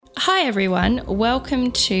Hi everyone,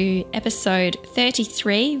 welcome to episode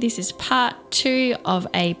 33. This is part 2 of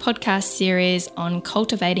a podcast series on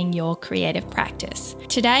cultivating your creative practice.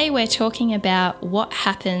 Today we're talking about what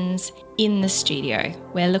happens in the studio.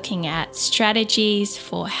 We're looking at strategies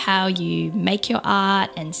for how you make your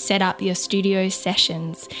art and set up your studio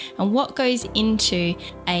sessions and what goes into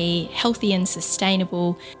a healthy and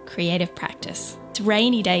sustainable creative practice. It's a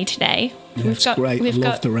rainy day today. Yeah, it's great. I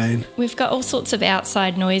love the rain. We've got all sorts of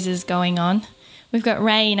outside noises going on. We've got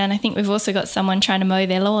rain, and I think we've also got someone trying to mow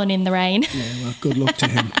their lawn in the rain. Yeah, well, good luck to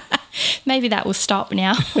him. Maybe that will stop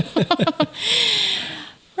now.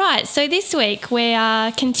 Right, so this week we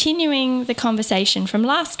are continuing the conversation from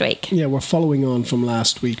last week. Yeah, we're following on from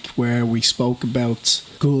last week where we spoke about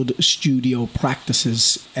good studio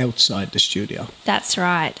practices outside the studio. That's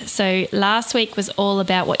right. So last week was all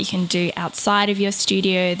about what you can do outside of your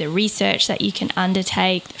studio, the research that you can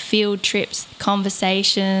undertake, the field trips, the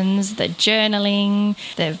conversations, the journaling,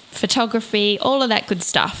 the photography, all of that good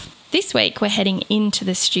stuff. This week we're heading into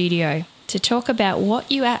the studio to talk about what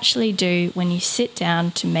you actually do when you sit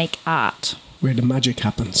down to make art. Where the magic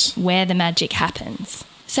happens. Where the magic happens.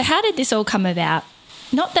 So how did this all come about?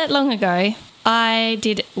 Not that long ago,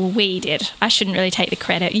 we did. I shouldn't really take the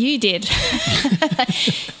credit. You did.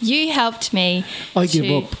 You helped me. I give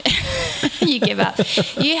up. You give up.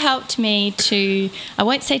 You helped me to, I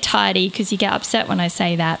won't say tidy because you get upset when I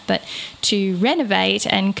say that, but to renovate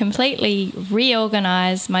and completely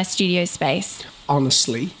reorganise my studio space.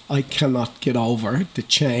 Honestly, I cannot get over the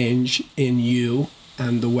change in you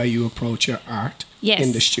and the way you approach your art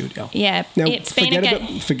in the studio. Yeah. Now,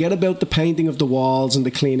 forget about the painting of the walls and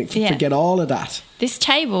the cleaning. Yeah. Forget all of that. This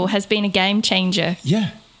table has been a game changer. Yeah.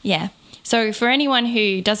 Yeah. So for anyone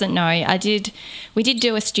who doesn't know, we did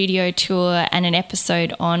do a studio tour and an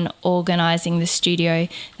episode on organising the studio.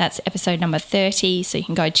 That's episode number 30, so you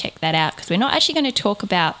can go check that out because we're not actually going to talk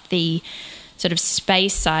about the sort of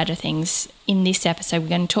space side of things in this episode. We're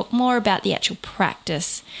going to talk more about the actual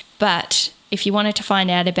practice. But if you wanted to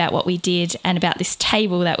find out about what we did and about this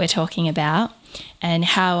table that we're talking about and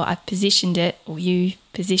how I positioned it, or you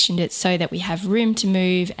positioned it so that we have room to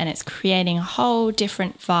move and it's creating a whole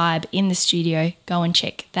different vibe in the studio, go and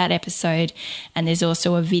check that episode. And there's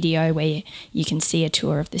also a video where you can see a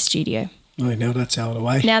tour of the studio. Right, now that's out of the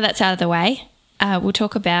way. Now that's out of the way. We'll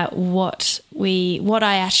talk about what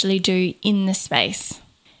I actually do in the space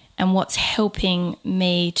and what's helping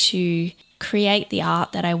me to create the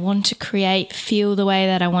art that I want to create, feel the way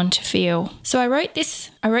that I want to feel. So I wrote this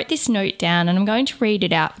note down and I'm going to read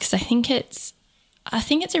it out because I think it's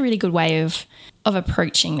a really good way of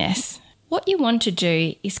approaching this. What you want to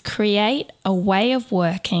do is create a way of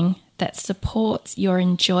working that supports your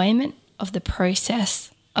enjoyment of the process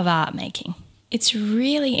of art making. It's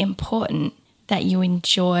really important that you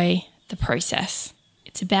enjoy the process.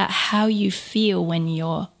 It's about how you feel when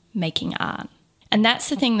you're making art. And that's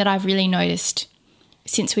the thing that I've really noticed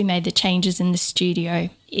since we made the changes in the studio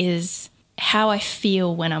is how I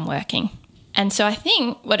feel when I'm working. And so I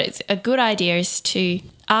think what is a good idea is to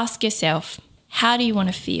ask yourself, how do you want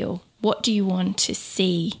to feel? What do you want to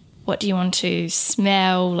see? What do you want to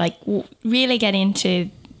smell? Like really get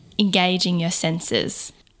into engaging your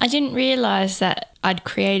senses. I didn't realise that I'd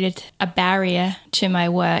created a barrier to my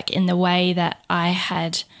work in the way that I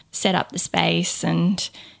had set up the space and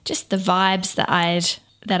just the vibes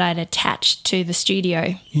that I'd attached to the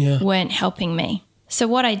studio weren't helping me. So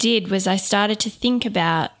what I did was I started to think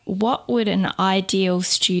about what would an ideal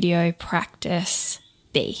studio practice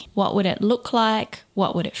be? What would it look like?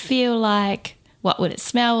 What would it feel like? What would it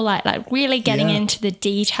smell like? Like really getting into the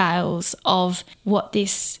details of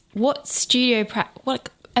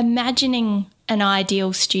imagining an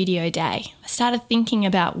ideal studio day. I started thinking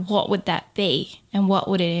about what would that be and what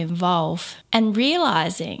would it involve, and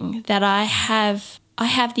realizing that I have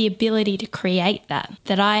the ability to create that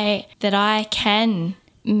I can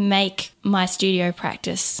make my studio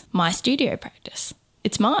practice my studio practice.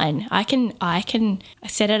 It's mine. I can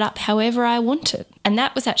set it up however I want it. And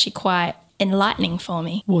that was actually quite enlightening for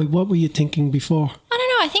me. Boy, what were you thinking before? I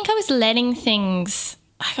don't know. I think I was letting things...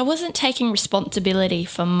 I wasn't taking responsibility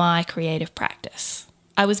for my creative practice.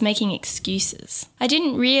 I was making excuses. I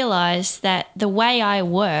didn't realise that the way I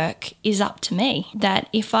work is up to me. That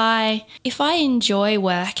if I enjoy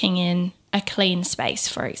working in a clean space,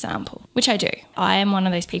 for example, which I do, I am one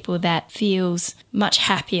of those people that feels much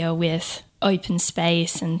happier with open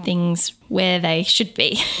space and things where they should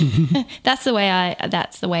be. That's the way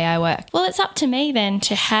I work. Well, it's up to me then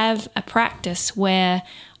to have a practice where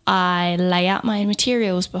I lay out my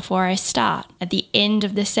materials before I start. At the end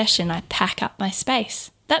of the session, I pack up my space.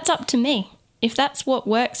 That's up to me. If that's what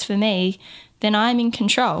works for me, then I'm in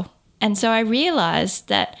control. And so I realized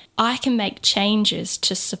that I can make changes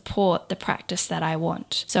to support the practice that I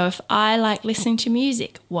want. So if I like listening to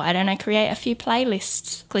music, why don't I create a few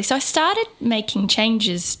playlists? So I started making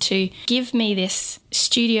changes to give me this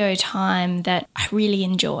studio time that I really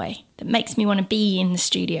enjoy, that makes me want to be in the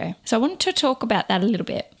studio. So I wanted to talk about that a little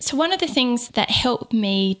bit. So one of the things that helped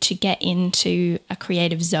me to get into a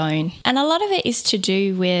creative zone, and a lot of it is to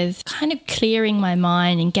do with kind of clearing my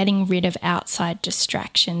mind and getting rid of outside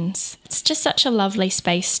distractions. It's just such a lovely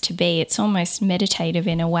space to be. It's almost meditative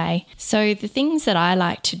in a way. So the things that I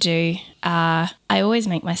like to do are, I always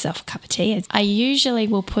make myself a cup of tea. I usually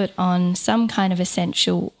will put on some kind of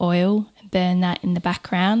essential oil, burn that in the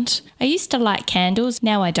background. I used to light candles,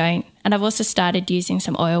 now I don't. And I've also started using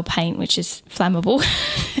some oil paint, which is flammable,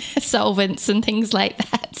 solvents and things like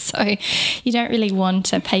that. So you don't really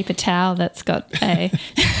want a paper towel that's got a...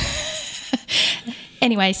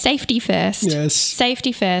 Anyway, safety first. Yes.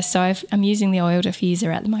 Safety first. So I'm using the oil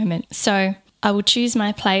diffuser at the moment. So I will choose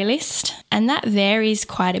my playlist, and that varies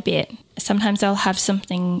quite a bit. Sometimes I'll have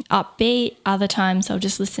something upbeat. Other times I'll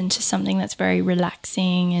just listen to something that's very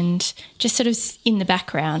relaxing and just sort of in the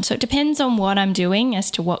background. So it depends on what I'm doing as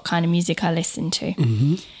to what kind of music I listen to.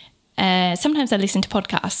 Mm-hmm. Sometimes I listen to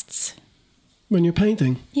podcasts. When you're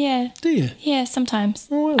painting? Yeah. Do you? Yeah, sometimes.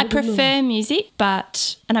 Oh, well, I prefer music,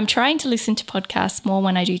 and I'm trying to listen to podcasts more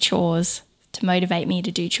when I do chores to motivate me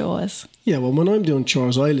to do chores. Yeah, well, when I'm doing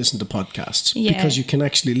chores, I listen to podcasts because you can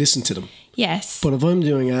actually listen to them. Yes. But if I'm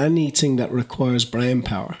doing anything that requires brain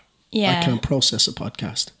power, I can't process a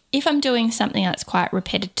podcast. If I'm doing something that's quite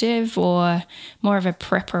repetitive or more of a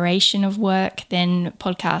preparation of work, then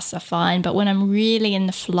podcasts are fine. But when I'm really in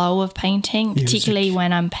the flow of painting, particularly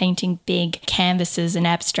when I'm painting big canvases and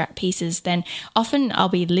abstract pieces, then often I'll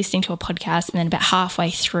be listening to a podcast and then about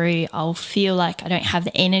halfway through I'll feel like I don't have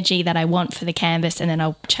the energy that I want for the canvas, and then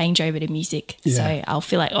I'll change over to music. Yeah. So I'll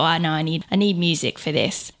feel like, I need music for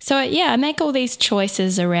this. So I make all these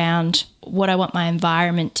choices around what I want my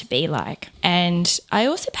environment to be like. And I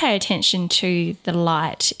also pay attention to the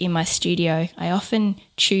light in my studio. I often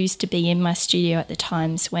choose to be in my studio at the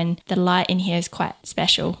times when the light in here is quite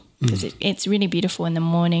special, because it's really beautiful in the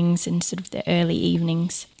mornings and sort of the early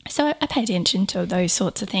evenings. So I pay attention to those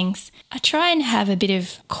sorts of things. I try and have a bit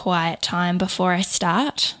of quiet time before I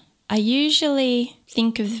start. I usually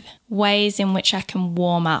think of ways in which I can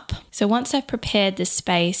warm up. So once I've prepared the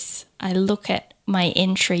space, I look at my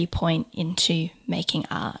entry point into making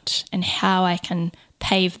art and how I can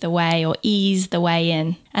pave the way or ease the way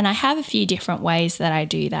in. And I have a few different ways that I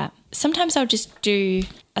do that. Sometimes I'll just do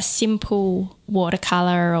a simple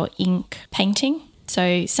watercolor or ink painting.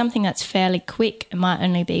 So something that's fairly quick. It might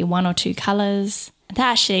only be 1 or 2 colors.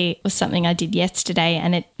 That actually was something I did yesterday,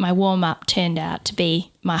 and my warm-up turned out to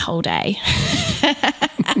be my whole day.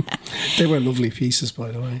 They were lovely pieces,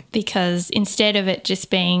 by the way. Because instead of it just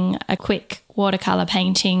being a quick watercolour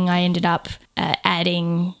painting, I ended up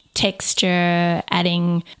adding texture,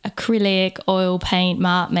 adding acrylic, oil paint,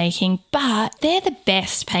 mark making. But they're the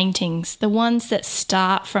best paintings, the ones that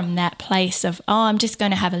start from that place of, I'm just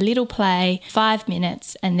going to have a little play, 5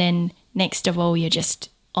 minutes, and then next of all, you're just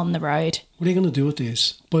on the road. What are you going to do with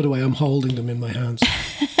these? By the way, I'm holding them in my hands.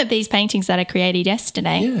 These paintings that I created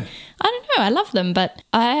yesterday. Yeah. I don't know. I love them, but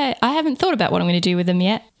I haven't thought about what I'm going to do with them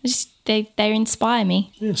yet. They inspire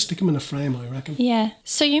me. Yeah, stick them in a frame, I reckon. Yeah.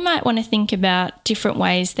 So you might want to think about different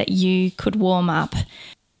ways that you could warm up.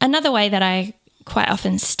 Another way that I quite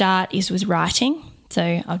often start is with writing.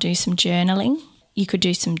 So I'll do some journaling. You could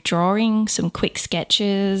do some drawing, some quick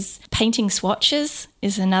sketches. Painting swatches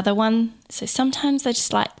is another one. So sometimes I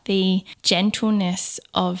just like the gentleness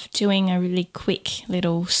of doing a really quick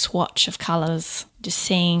little swatch of colours, just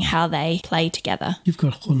seeing how they play together. You've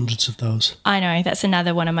got hundreds of those. I know, that's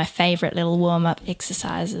another one of my favourite little warm-up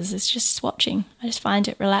exercises is just swatching. I just find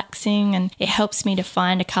it relaxing, and it helps me to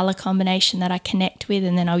find a colour combination that I connect with,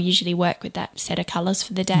 and then I'll usually work with that set of colours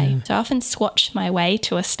for the day. Yeah. So I often swatch my way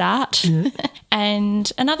to a start. Yeah.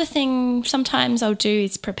 And another thing sometimes I'll do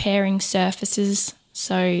is preparing surfaces.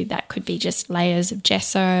 So that could be just layers of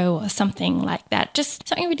gesso or something like that, just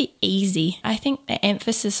something really easy. I think the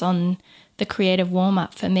emphasis on the creative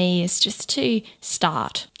warm-up for me is just to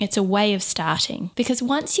start. It's a way of starting, because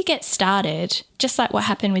once you get started, just like what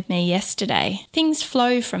happened with me yesterday, things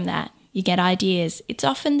flow from that. You get ideas. It's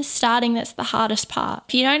often the starting that's the hardest part.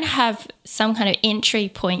 If you don't have some kind of entry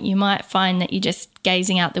point, you might find that you're just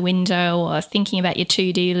gazing out the window or thinking about your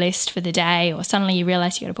to-do list for the day, or suddenly you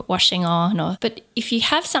realise you got to put washing on. But if you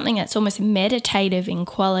have something that's almost meditative in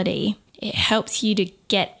quality, it helps you to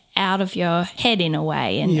get out of your head in a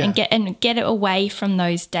way and get it away from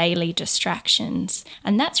those daily distractions.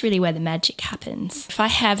 And that's really where the magic happens. If I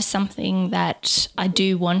have something that I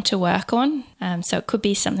do want to work on, so it could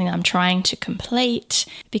be something that I'm trying to complete,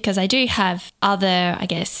 because I do have other, I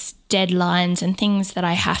guess, deadlines and things that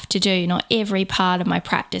I have to do. Not every part of my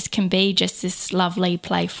practice can be just this lovely,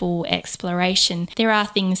 playful exploration. There are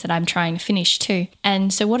things that I'm trying to finish too.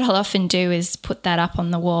 And so what I'll often do is put that up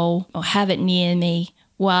on the wall or have it near me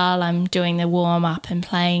while I'm doing the warm-up and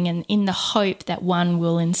playing, and in the hope that one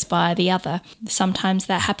will inspire the other. Sometimes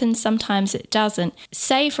that happens, sometimes it doesn't.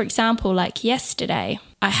 Say, for example, like yesterday,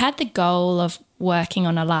 I had the goal of working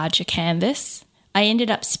on a larger canvas. I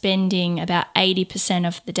ended up spending about 80%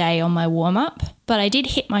 of the day on my warm-up, but I did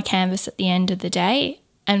hit my canvas at the end of the day,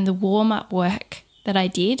 and the warm-up work that I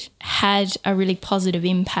did had a really positive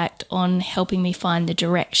impact on helping me find the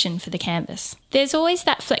direction for the canvas. There's always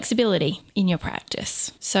that flexibility in your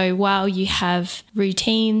practice. So while you have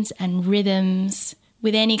routines and rhythms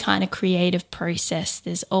with any kind of creative process,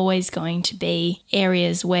 there's always going to be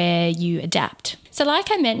areas where you adapt. So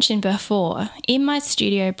like I mentioned before, in my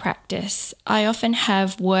studio practice, I often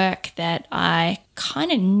have work that I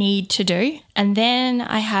kind of need to do. And then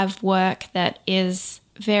I have work that is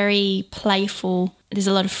very playful. There's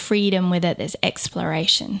a lot of freedom with it. There's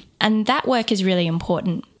exploration. And that work is really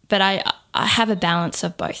important. But I have a balance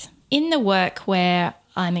of both. In the work where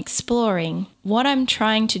I'm exploring, what I'm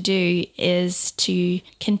trying to do is to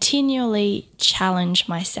continually challenge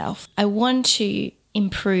myself. I want to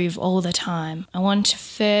improve all the time. I want to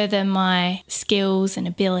further my skills and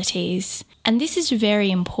abilities. And this is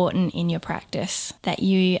very important in your practice, that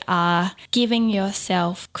you are giving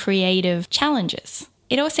yourself creative challenges.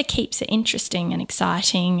 It also keeps it interesting and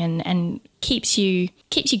exciting and keeps you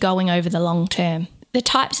going over the long term. The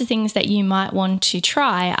types of things that you might want to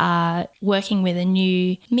try are working with a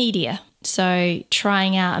new media. So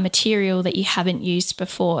trying out a material that you haven't used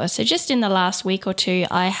before. So just in the last week or two,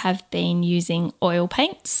 I have been using oil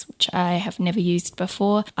paints, which I have never used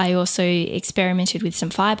before. I also experimented with some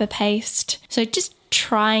fibre paste. So just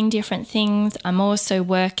trying different things. I'm also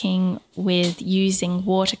working with using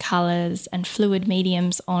watercolours and fluid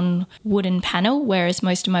mediums on wooden panel, whereas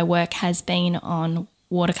most of my work has been on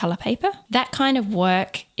watercolour paper. That kind of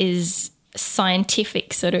work is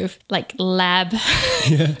scientific, sort of like lab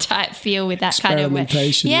type feel with that kind of work.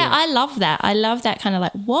 Yeah, I love that. I love that kind of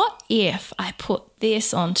like, what if I put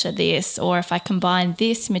this onto this, or if I combine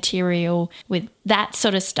this material with that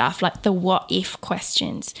sort of stuff, like the what if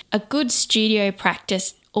questions. A good studio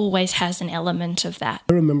practice always has an element of that.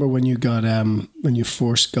 I remember when you got when you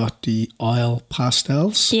first got the oil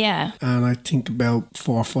pastels. Yeah. And I think about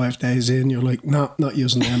 4 or 5 days in, you're like, no, not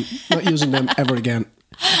using them. Not using them ever again.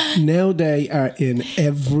 Now they are in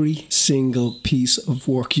every single piece of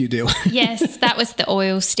work you do. Yes, that was the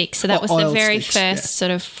oil stick. So that was the very first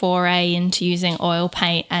sort of foray into using oil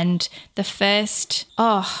paint. And the first,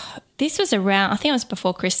 this was around, I think it was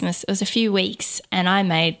before Christmas. It was a few weeks and I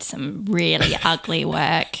made some really ugly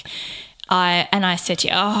work. I said to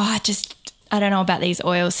you, I don't know about these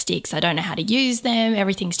oil sticks. I don't know how to use them.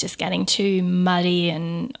 Everything's just getting too muddy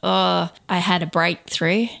and I had a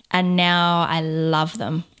breakthrough and now I love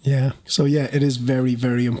them. Yeah. So yeah, it is very,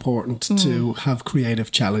 very important to have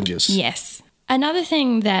creative challenges. Yes. Another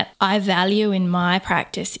thing that I value in my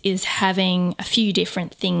practice is having a few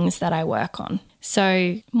different things that I work on.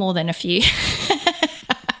 So more than a few.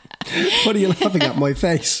 What are you laughing at? My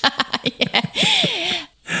face? Yeah.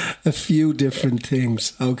 A few different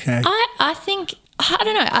things. Okay. I think, I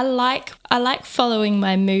don't know, I like following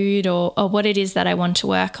my mood or what it is that I want to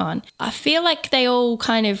work on. I feel like they all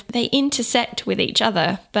they intersect with each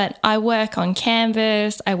other, but I work on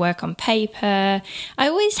canvas, I work on paper. I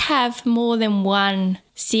always have more than one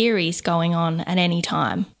series going on at any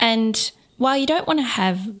time. And while you don't want to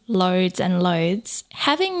have loads and loads,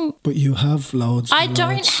 But you have loads and I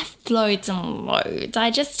don't have loads and loads. I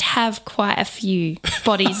just have quite a few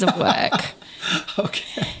bodies of work.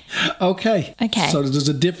 Okay. So there's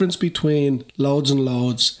a difference between loads and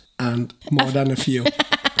loads and more than a few.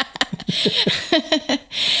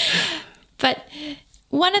 But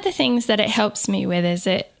one of the things that it helps me with is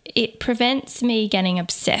it prevents me getting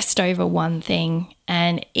obsessed over one thing,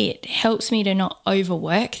 and it helps me to not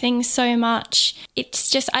overwork things so much. It's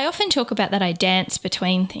just, I often talk about that I dance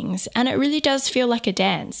between things, and it really does feel like a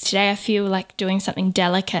dance. Today I feel like doing something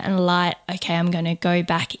delicate and light. Okay, I'm going to go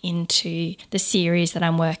back into the series that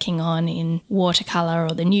I'm working on in watercolour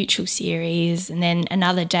or the neutral series, and then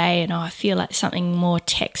another day, I feel like something more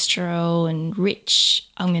textural and rich.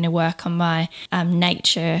 I'm going to work on my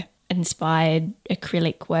nature inspired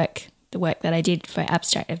acrylic work the work that I did for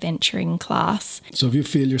abstract adventuring class. So if you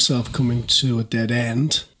feel yourself coming to a dead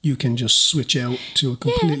end, you can just switch out to a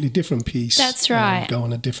completely different piece. That's right. And go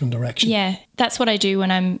in a different direction. Yeah, that's what I do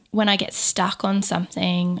when I get stuck on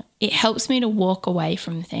something. It helps me to walk away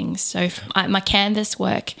from things. So if my canvas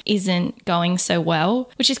work isn't going so well,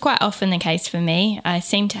 which is quite often the case for me, I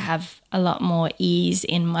seem to have a lot more ease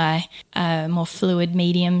in my more fluid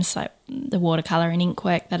mediums, like the watercolour and ink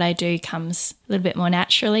work that I do comes a little bit more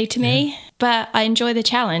naturally to me. But I enjoy the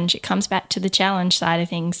challenge. It comes back to the challenge side of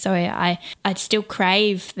things. So I'd still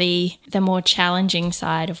crave the more challenging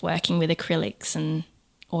side of working with acrylics and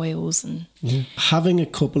oils. And having a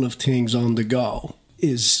couple of things on the go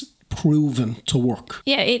is proven to work.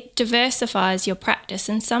 Yeah, it diversifies your practice,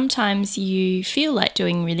 and sometimes you feel like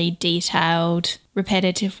doing really detailed,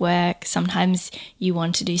 repetitive work. Sometimes you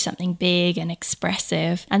want to do something big and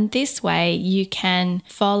expressive, and this way you can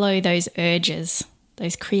follow those urges,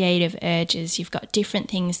 those creative urges. You've got different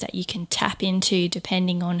things that you can tap into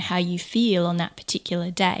depending on how you feel on that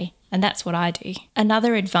particular day, and that's what I do.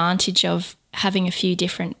 Another advantage of having a few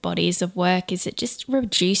different bodies of work is it just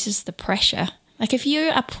reduces the pressure. Like if you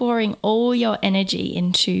are pouring all your energy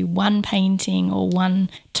into one painting or one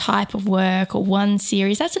type of work or one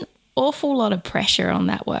series, that's an awful lot of pressure on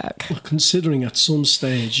that work. Well, considering at some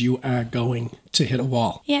stage you are going to hit a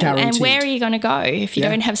wall. Yeah, guaranteed. and where are you going to go if you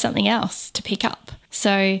don't have something else to pick up?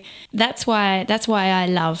 So that's why I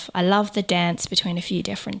love the dance between a few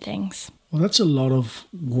different things. Well, that's a lot of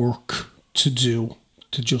work to do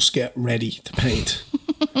to just get ready to paint.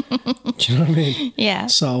 Do you know what I mean? Yeah.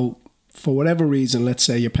 So for whatever reason, let's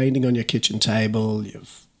say you're painting on your kitchen table,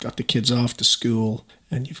 you've got the kids off to school,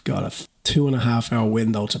 and you've got a 2.5 hour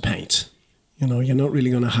window to paint. You know, you're not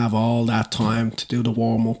really going to have all that time to do the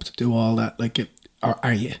warm up, to do all that, or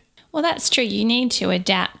are you? Well, that's true. You need to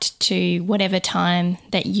adapt to whatever time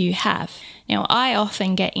that you have. Now, I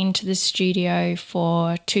often get into the studio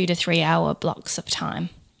for 2 to 3 hour blocks of time.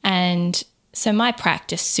 And so my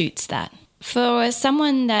practice suits that. For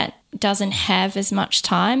someone that doesn't have as much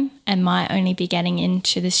time and might only be getting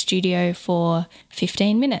into the studio for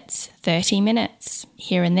 15 minutes, 30 minutes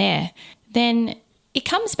here and there, then it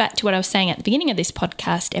comes back to what I was saying at the beginning of this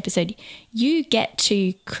podcast episode. You get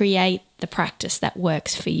to create the practice that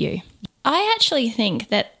works for you. I actually think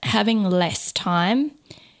that having less time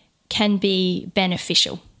can be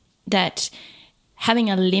beneficial, that having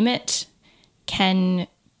a limit can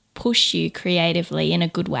push you creatively in a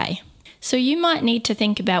good way. So you might need to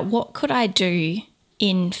think about, what could I do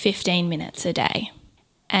in 15 minutes a day?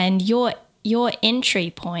 And your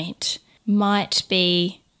entry point might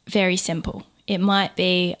be very simple. It might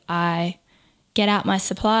be I get out my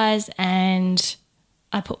supplies and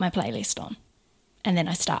I put my playlist on and then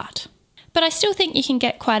I start. But I still think you can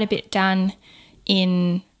get quite a bit done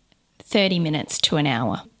in 30 minutes to an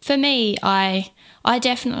hour. For me, I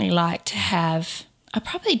definitely like to have, I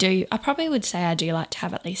probably would say I do like to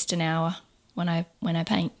have at least an hour when I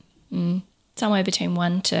paint. Somewhere between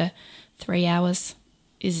 1 to 3 hours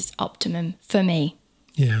is optimum for me.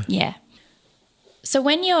 Yeah. Yeah. So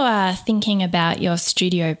when you're thinking about your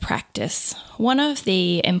studio practice, one of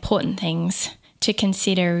the important things to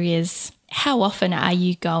consider is, how often are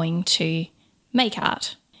you going to make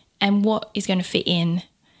art, and what is going to fit in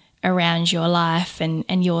around your life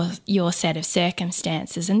and your set of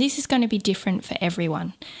circumstances. And this is going to be different for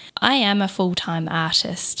everyone. I am a full-time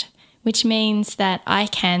artist, which means that I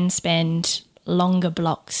can spend longer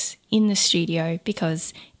blocks in the studio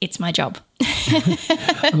because it's my job.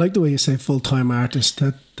 I like the way you say full-time artist.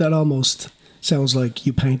 That almost sounds like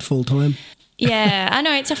you paint full-time. Yeah, I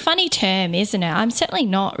know. It's a funny term, isn't it? I'm certainly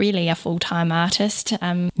not really a full-time artist.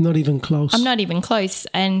 Not even close. I'm not even close.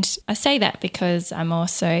 And I say that because I'm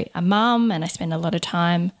also a mum and I spend a lot of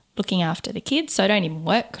time looking after the kids. So I don't even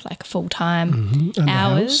work like full-time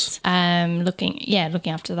hours. Looking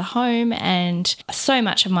after the home. And so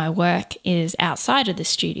much of my work is outside of the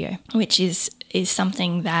studio, which is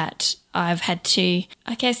something that I've had to,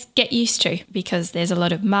 I guess, get used to, because there's a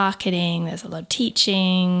lot of marketing, there's a lot of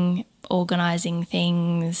teaching, organising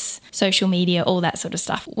things, social media, all that sort of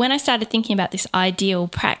stuff. When I started thinking about this ideal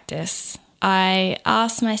practice, I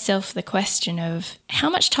asked myself the question of, how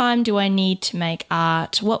much time do I need to make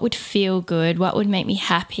art? What would feel good? What would make me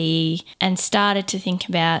happy? And started to think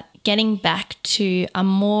about getting back to a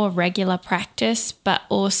more regular practice, but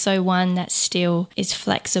also one that still is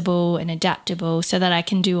flexible and adaptable so that I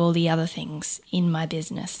can do all the other things in my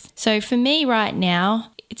business. So for me right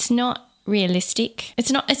now, it's not realistic.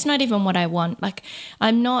 It's not even what I want. Like,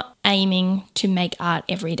 I'm not aiming to make art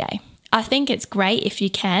every day. I think it's great if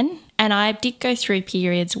you can, And I did go through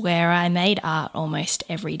periods where I made art almost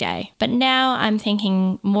every day. But now I'm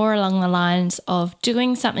thinking more along the lines of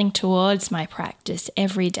doing something towards my practice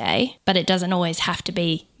every day, but it doesn't always have to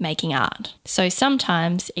be making art. So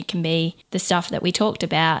sometimes it can be the stuff that we talked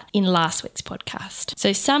about in last week's podcast.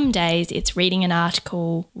 So some days it's reading an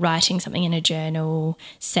article, writing something in a journal,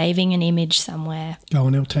 saving an image somewhere.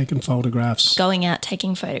 Going out taking photographs.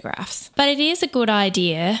 But it is a good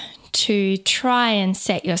idea to try and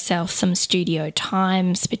set yourself some studio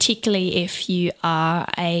times, particularly if you are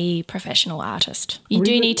a professional artist. You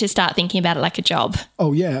do need to start thinking about it like a job.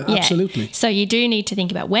 Oh, yeah, absolutely. So you do need to think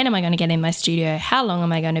about, when am I going to get in my studio? How long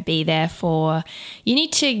am I going to be there for? You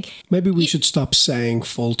need to... Maybe we should stop saying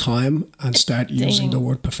full-time and start using the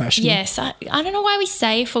word professional. Yes. I don't know why we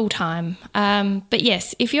say full-time. But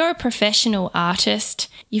yes, if you're a professional artist,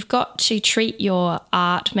 you've got to treat your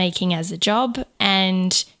art making as a job,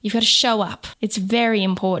 and you've got to show up. It's very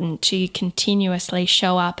important to continuously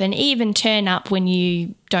show up and even turn up when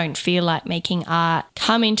you don't feel like making art.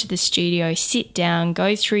 Come into the studio, sit down,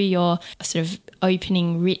 go through your sort of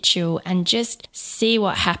opening ritual and just see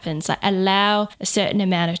what happens. Like, allow a certain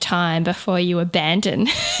amount of time before you abandon.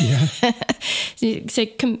 Yeah. So,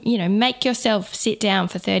 make yourself sit down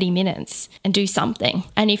for 30 minutes and do something.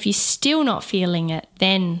 And if you're still not feeling it,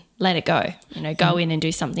 then let it go. Go in and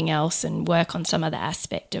do something else and work on some other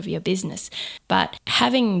aspect of your business. But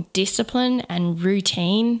having discipline and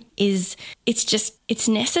routine it's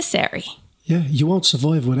necessary. Yeah, you won't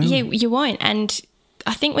survive without it. Yeah, you won't. And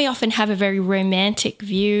I think we often have a very romantic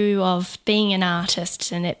view of being an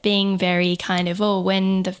artist, and it being very kind of,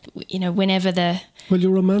 whenever the... Well,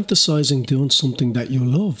 you're romanticising doing something that you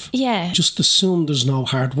love. Yeah. Just assume there's no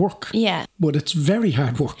hard work. Yeah. But it's very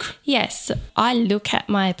hard work. Yes. I look at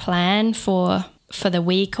my plan for the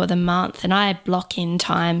week or the month, and I block in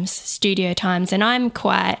times, studio times, and I'm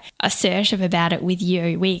quite assertive about it with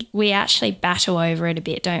you. We actually battle over it a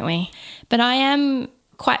bit, don't we? But I am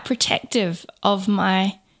quite protective of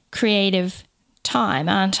my creative time,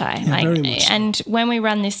 aren't I? Yeah, very much so. And when we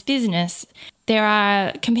run this business, there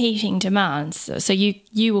are competing demands. So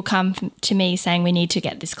you will come to me saying, we need to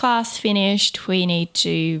get this class finished, we need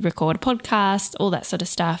to record a podcast, all that sort of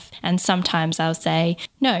stuff. And sometimes I'll say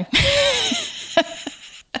no.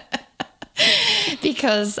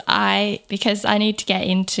 because I need to get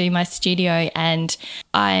into my studio, and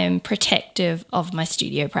I am protective of my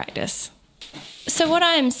studio practice. So what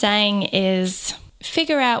I'm saying is,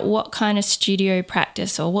 figure out what kind of studio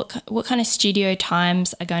practice or what kind of studio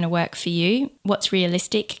times are going to work for you, what's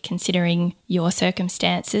realistic considering your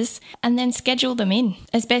circumstances, and then schedule them in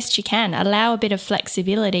as best you can. Allow a bit of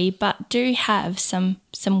flexibility, but do have some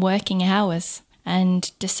working hours,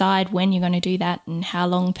 and decide when you're going to do that and how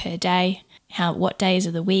long per day, what days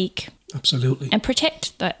of the week. Absolutely. And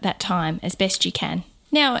protect that time as best you can.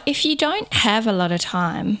 Now, if you don't have a lot of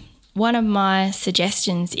time, one of my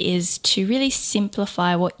suggestions is to really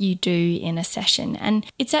simplify what you do in a session. And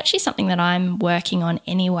it's actually something that I'm working on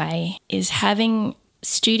anyway, is having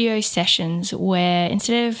studio sessions where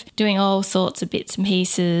instead of doing all sorts of bits and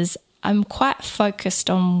pieces, I'm quite focused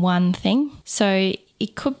on one thing. So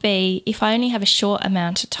it could be, if I only have a short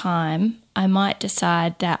amount of time, I might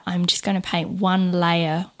decide that I'm just going to paint one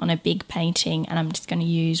layer on a big painting, and I'm just going to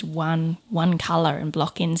use one colour and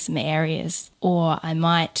block in some areas. Or I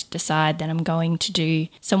might decide that I'm going to do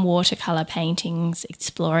some watercolour paintings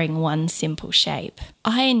exploring one simple shape.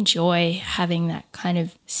 I enjoy having that kind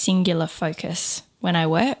of singular focus when I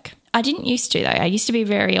work. I didn't used to, though. I used to be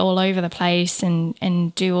very all over the place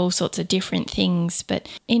and do all sorts of different things. But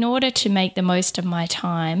in order to make the most of my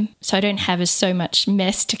time, so I don't have so much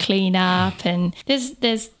mess to clean up, and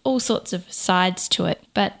there's all sorts of sides to it.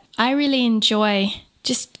 But I really enjoy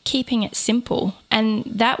just keeping it simple. And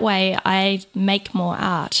that way I make more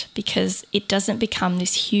art, because it doesn't become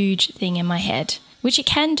this huge thing in my head, which it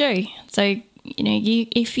can do. So,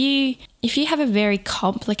 if you have a very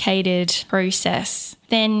complicated process,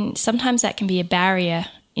 then sometimes that can be a barrier,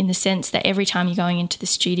 in the sense that every time you're going into the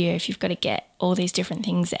studio, if you've got to get all these different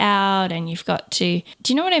things out and you've got to...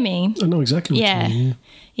 Do you know what I mean? I know exactly what you mean.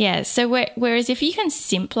 Yeah. So whereas if you can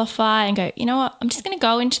simplify and go, you know what, I'm just going to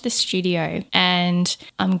go into the studio and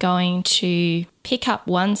I'm going to pick up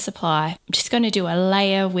one supply. I'm just going to do a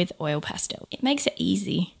layer with oil pastel. It makes it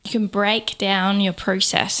easy. You can break down your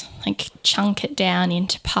process, like chunk it down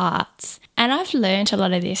into parts. And I've learned a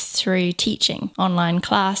lot of this through teaching online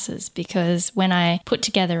classes, because when I put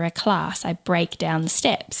together a class, I break down the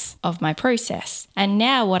steps of my process. And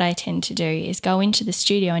now what I tend to do is go into the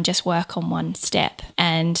studio and just work on one step.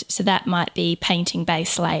 And so that might be painting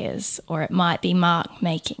base layers, or it might be mark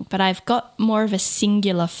making, but I've got more of a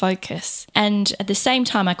singular focus. And at the same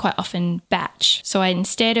time, I quite often batch. So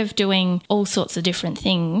instead of doing all sorts of different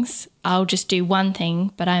things, I'll just do one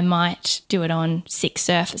thing, but I might do it on 6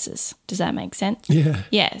 surfaces. Does that make sense? Yeah.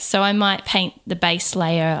 Yeah. So I might paint the base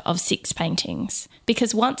layer of 6 paintings,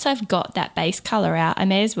 because once I've got that base colour out, I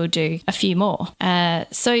may as well do a few more.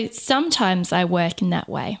 So sometimes I work in that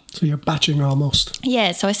way. So you're batching almost.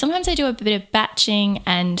 Yeah. So sometimes I do a bit of batching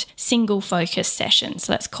and single focus sessions.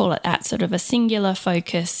 Let's call it that, sort of a singular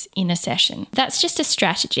focus in a session. That's just a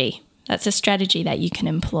strategy. That's a strategy that you can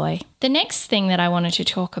employ. The next thing that I wanted to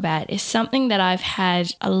talk about is something that I've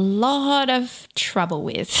had a lot of trouble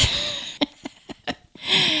with.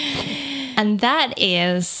 And that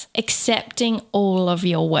is accepting all of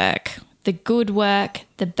your work. The good work,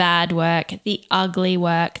 the bad work, the ugly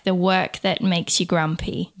work, the work that makes you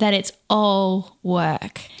grumpy. That it's all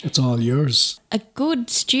work. It's all yours. A good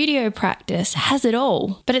studio practice has it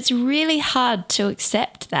all, but it's really hard to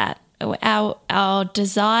accept that. Our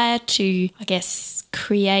desire to, I guess,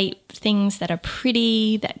 create things that are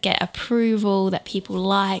pretty, that get approval, that people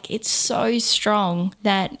like, it's so strong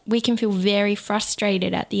that we can feel very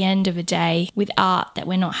frustrated at the end of a day with art that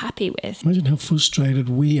we're not happy with. Imagine how frustrated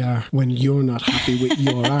we are when you're not happy with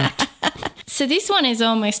your art. So this one is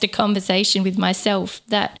almost a conversation with myself,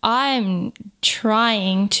 that I'm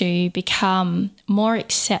trying to become more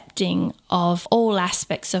accepting of all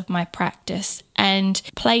aspects of my practice and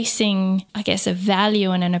placing, I guess, a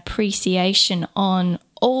value and an appreciation on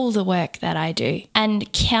all the work that I do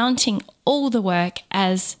and counting all the work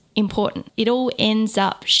as important. It all ends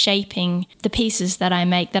up shaping the pieces that I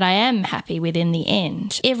make that I am happy with in the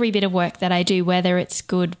end. Every bit of work that I do, whether it's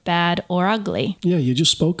good, bad or ugly. Yeah, you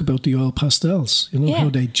just spoke about the oil pastels, how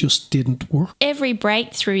they just didn't work. Every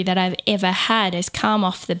breakthrough that I've ever had has come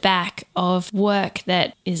off the back of work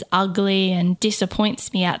that is ugly and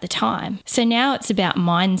disappoints me at the time. So now it's about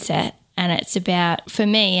mindset. And it's about, for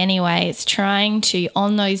me anyway, it's trying to,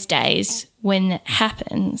 on those days when it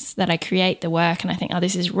happens that I create the work and I think, oh,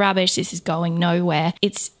 this is rubbish, this is going nowhere,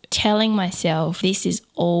 it's telling myself this is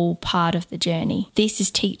all part of the journey. This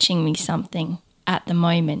is teaching me something at the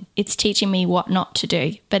moment. It's teaching me what not to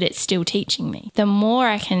do, but it's still teaching me. The more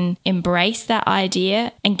I can embrace that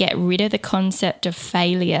idea and get rid of the concept of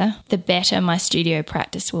failure, the better my studio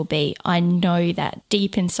practice will be. I know that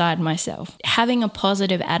deep inside myself. Having a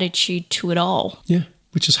positive attitude to it all. Yeah,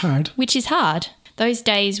 which is hard. Those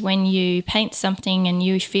days when you paint something and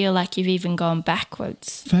you feel like you've even gone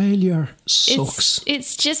backwards. Failure sucks.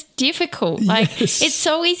 It's just difficult. Yes. It's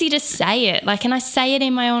so easy to say it. And I say it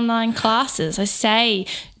in my online classes. I say,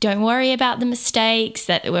 don't worry about the mistakes,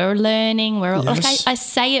 that we're learning. Yes. I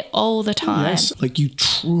say it all the time. Yes, you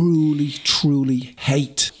truly, truly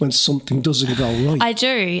hate when something doesn't go right. I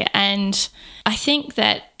do. And I think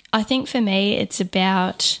for me, it's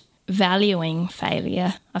about valuing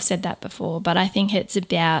failure. I've said that before, but I think it's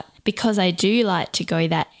about, because I do like to go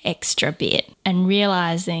that extra bit and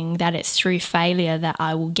realizing that it's through failure that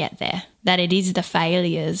I will get there, that it is the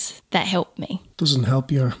failures that help me. Doesn't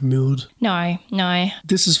help your mood. No.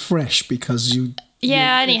 This is fresh because you...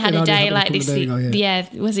 Yeah, I only had a day like this. Yeah,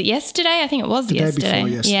 was it yesterday? I think it was the yesterday. Day before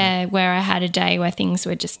yesterday. Yeah, where I had a day where things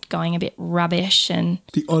were just going a bit rubbish, and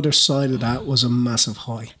the other side of that was a massive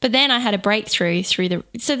high. But then I had a breakthrough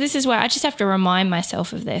so this is where I just have to remind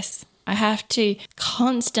myself of this. I have to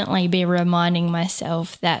constantly be reminding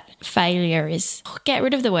myself that failure is, get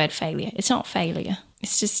rid of the word failure. It's not failure.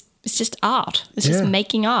 It's just art. It's just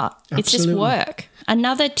making art. Absolutely. It's just work.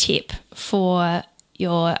 Another tip for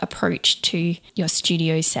your approach to your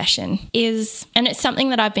studio session is, and it's something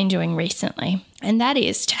that I've been doing recently, and that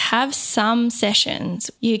is to have some sessions,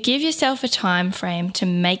 you give yourself a time frame to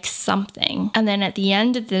make something, and then at the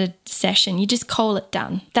end of the session, you just call it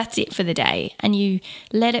done. That's it for the day, and you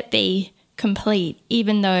let it be complete,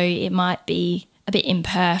 even though it might be a bit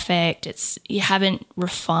imperfect, you haven't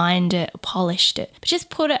refined it or polished it, but just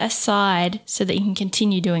put it aside so that you can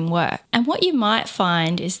continue doing work. And what you might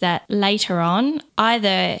find is that later on,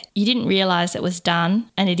 either you didn't realize it was done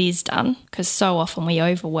and it is done, because so often we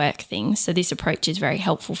overwork things, so this approach is very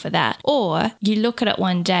helpful for that, or you look at it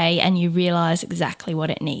one day and you realize exactly what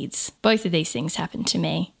it needs. Both of these things happen to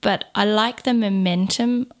me, but I like the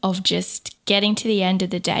momentum of just getting to the end of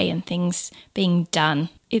the day and things being done.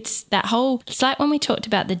 It's like when we talked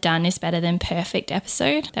about the done is better than perfect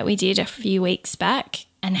episode that we did a few weeks back.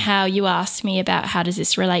 and how you asked me about how does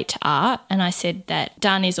this relate to art, and I said that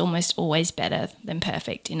done is almost always better than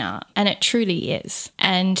perfect in art, and it truly is.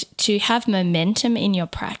 And to have momentum in your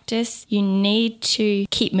practice, you need to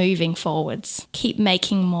keep moving forwards, keep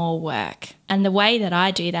making more work. And the way that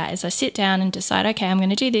I do that is I sit down and decide, okay, I'm going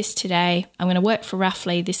to do this today. I'm going to work for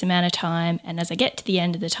roughly this amount of time. And as I get to the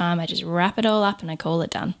end of the time, I just wrap it all up and I call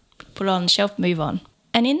it done. Put it on the shelf, move on.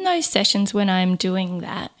 And in those sessions when I'm doing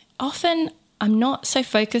that, often I'm not so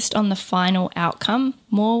focused on the final outcome.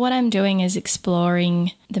 More what I'm doing is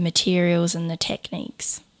exploring the materials and the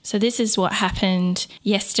techniques. So this is what happened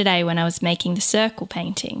yesterday when I was making the circle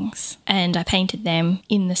paintings, and I painted them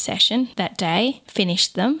in the session that day,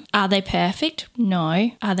 finished them. Are they perfect?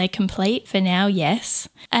 No. Are they complete? For now, yes.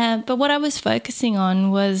 But what I was focusing on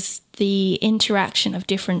was the interaction of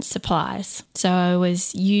different supplies. So I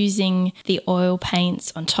was using the oil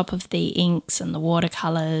paints on top of the inks and the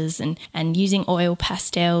watercolours and using oil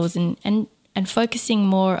pastels and focusing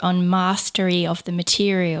more on mastery of the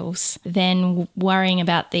materials than worrying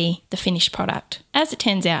about the finished product. As it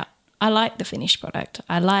turns out, I like the finished product.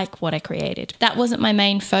 I like what I created. That wasn't my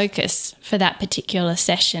main focus for that particular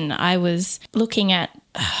session. I was looking at,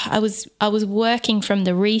 I was working from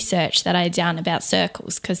the research that I had done about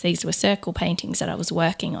circles, because these were circle paintings that I was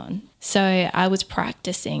working on. So I was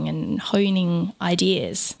practicing and honing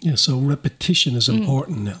ideas. Yeah, so repetition is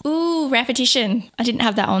important now. Ooh, repetition. I didn't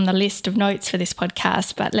have that on the list of notes for this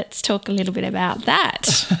podcast, but let's talk a little bit about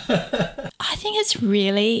that. I think it's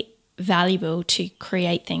really valuable to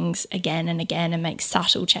create things again and again and make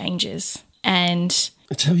subtle changes. And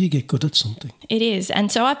it's how you get good at something. It is.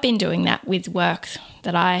 And so I've been doing that with work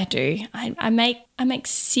that I do. I make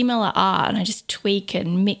similar art and I just tweak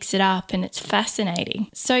and mix it up, and it's fascinating.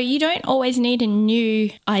 So you don't always need a new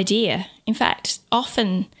idea. In fact,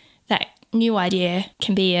 often that new idea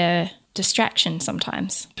can be a distraction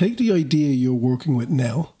sometimes. Take the idea you're working with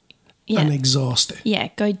now. Yeah. And exhaust it. Yeah,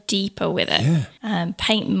 go deeper with it. Yeah.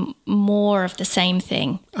 Paint more of the same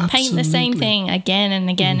thing. Absolutely. Paint the same thing again and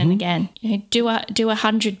again and again. You know, do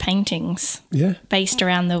 100 paintings based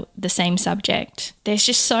around the same subject. There's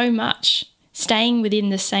just so much. Staying within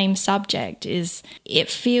the same subject it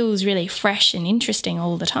feels really fresh and interesting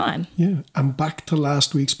all the time. Yeah, and back to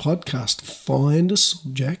last week's podcast. Find a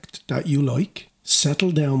subject that you like,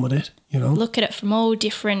 settle down with it, Look at it from all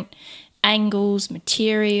different angles,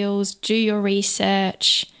 materials, do your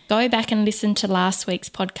research. Go back and listen to last week's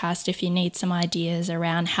podcast if you need some ideas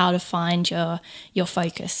around how to find your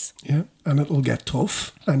focus. Yeah, and it'll get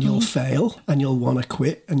tough and you'll fail and you'll want to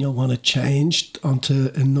quit and you'll want to change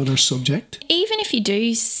onto another subject. Even if you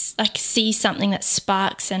do see something that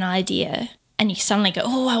sparks an idea and you suddenly go,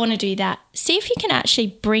 oh, I want to do that. See if you can actually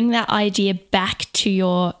bring that idea back to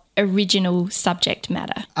your original subject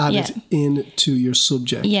matter. Add it into your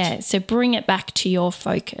subject. Yeah, so bring it back to your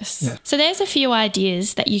focus. Yeah. So there's a few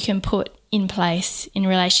ideas that you can put in place in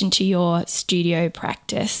relation to your studio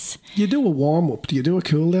practice. You do a warm-up. Do you do a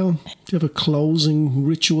cool-down? Do you have a closing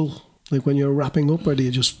ritual, like when you're wrapping up, or do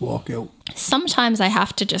you just walk out? Sometimes I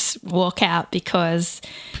have to just walk out because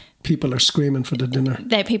people are screaming for the dinner.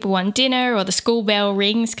 People want dinner, or the school bell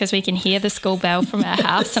rings because we can hear the school bell from our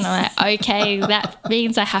house. And I'm like, okay, that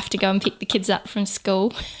means I have to go and pick the kids up from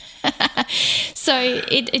school. So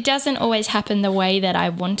it doesn't always happen the way that I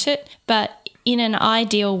want it. But in an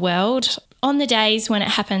ideal world, on the days when it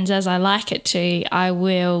happens as I like it to, I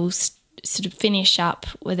will sort of finish up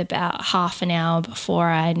with about half an hour before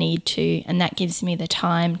I need to. And that gives me the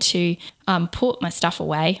time to put my stuff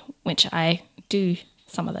away, which I do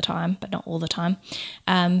some of the time, but not all the time.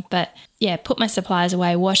 But yeah, put my supplies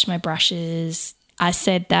away, wash my brushes. I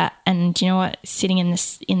said that, and you know what? Sitting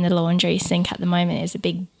in the laundry sink at the moment is a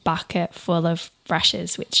big bucket full of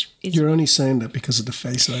brushes, which is... You're only saying that because of the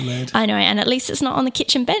face I made. I know, and at least it's not on the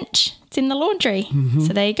kitchen bench. It's in the laundry. Mm-hmm.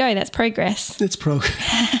 So there you go. That's progress. It's progress.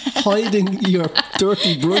 Hiding your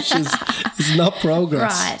dirty brushes is not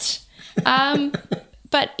progress. Right.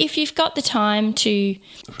 But if you've got the time to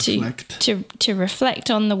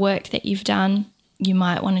reflect on the work that you've done, you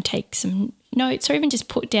might want to take some notes, or even just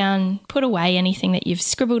put away anything that you've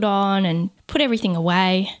scribbled on and put everything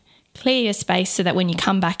away. Clear your space so that when you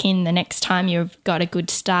come back in the next time, you've got a good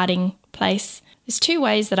starting place. There's two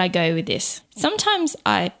ways that I go with this. Sometimes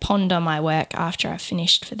I ponder my work after I've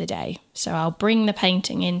finished for the day. So I'll bring the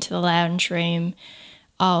painting into the lounge room,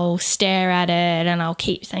 I'll stare at it, and I'll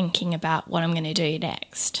keep thinking about what I'm going to do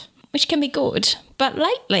next, which can be good. But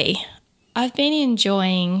lately, I've been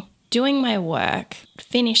enjoying doing my work,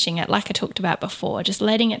 finishing it like I talked about before, just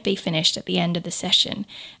letting it be finished at the end of the session,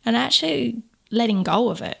 and actually letting go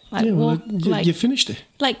of it. Like, you finished it.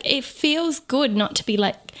 Like, it feels good not to be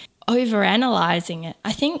like over-analysing it.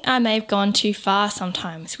 I think I may have gone too far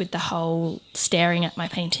sometimes with the whole staring at my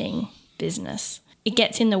painting business. It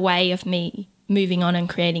gets in the way of me moving on and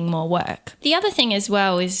creating more work. The other thing as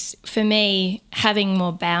well is, for me, having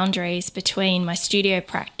more boundaries between my studio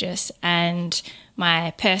practice and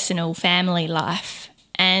my personal family life.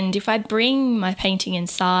 And if I bring my painting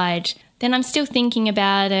inside, then I'm still thinking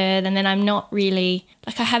about it, and then I'm not really,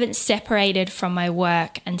 like, I haven't separated from my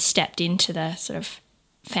work and stepped into the sort of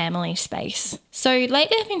family space. So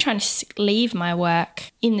lately I've been trying to leave my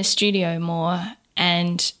work in the studio more,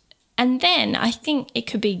 and then I think it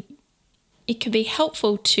could be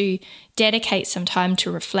helpful to dedicate some time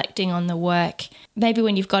to reflecting on the work, maybe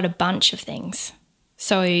when you've got a bunch of things.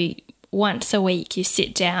 So once a week you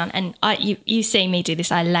sit down, and you see me do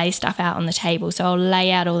this, I lay stuff out on the table. So I'll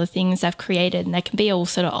lay out all the things I've created, and they can be all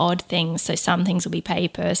sort of odd things. So some things will be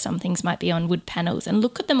paper, some things might be on wood panels, and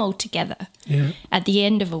look at them all together at the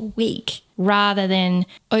end of a week, rather than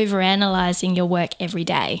overanalyzing your work every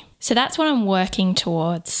day. So that's what I'm working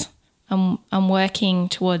towards. I'm working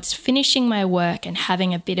towards finishing my work and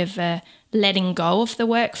having a bit of a letting go of the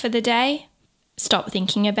work for the day, stop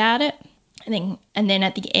thinking about it. And then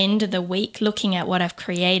at the end of the week, looking at what I've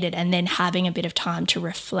created, and then having a bit of time to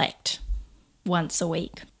reflect once a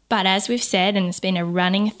week. But as we've said, and it's been a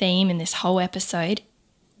running theme in this whole episode,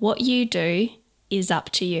 what you do is up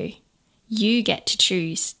to you. You get to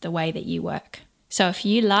choose the way that you work. So if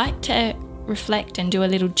you like to reflect and do a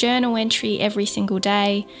little journal entry every single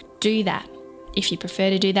day, do that. If you prefer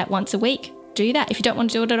to do that once a week, do that. If you don't want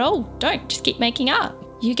to do it at all, don't. Just keep making art.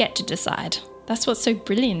 You get to decide. That's what's so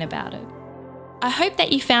brilliant about it. I hope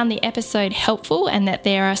that you found the episode helpful, and that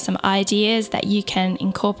there are some ideas that you can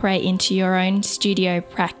incorporate into your own studio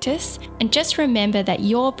practice. And just remember that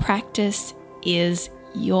your practice is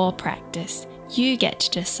your practice. You get to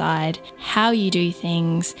decide how you do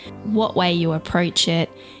things, what way you approach it.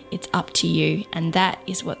 It's up to you. And that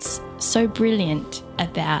is what's so brilliant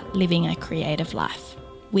about living a creative life.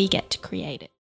 We get to create it.